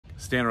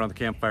stand around the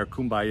campfire,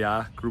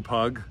 kumbaya, group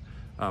hug.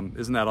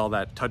 Isn't that all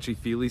that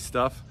touchy-feely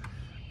stuff?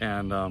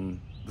 And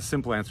the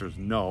simple answer is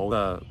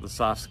no. The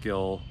soft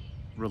skill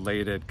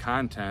related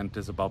content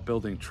is about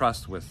building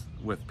trust with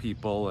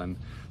people, and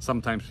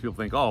sometimes people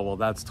think, oh, well,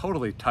 that's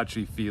totally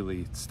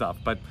touchy-feely stuff.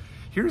 But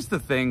here's the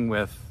thing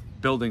with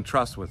building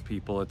trust with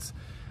people.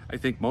 I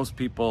think most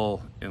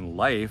people in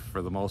life,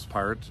 for the most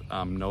part,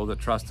 know that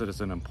trust is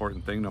an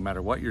important thing no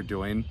matter what you're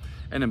doing.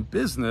 And in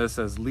business,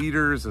 as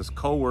leaders, as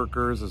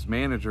co-workers, as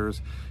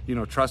managers,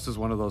 trust is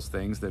one of those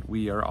things that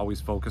we are always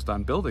focused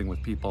on building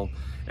with people.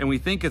 And we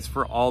think it's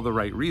for all the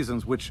right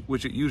reasons, which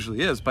it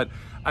usually is. But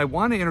I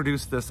want to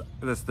introduce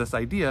this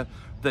idea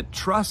that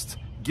trust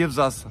gives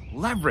us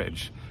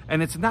leverage.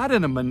 And it's not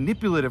in a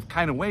manipulative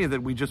kind of way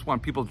that we just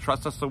want people to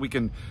trust us so we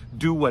can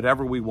do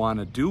whatever we want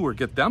to do or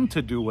get them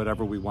to do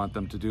whatever we want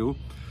them to do.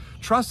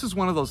 Trust is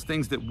one of those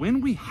things that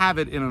when we have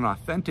it in an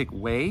authentic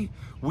way,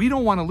 we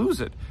don't want to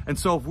lose it. And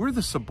so if we're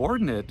the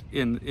subordinate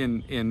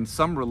in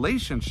some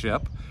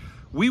relationship,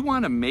 we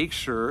want to make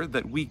sure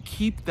that we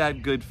keep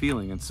that good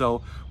feeling. And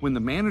so when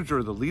the manager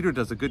or the leader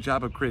does a good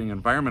job of creating an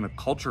environment, a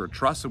culture of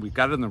trust, and we've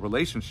got it in the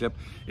relationship,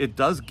 it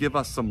does give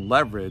us some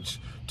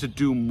leverage to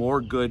do more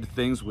good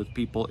things with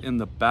people in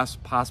the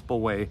best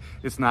possible way.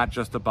 It's not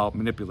just about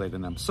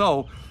manipulating them.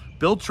 So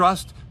build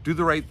trust, do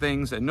the right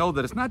things, and know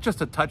that it's not just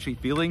a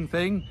touchy-feeling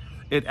thing.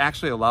 It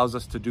actually allows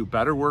us to do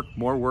better work,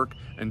 more work,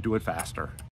 and do it faster.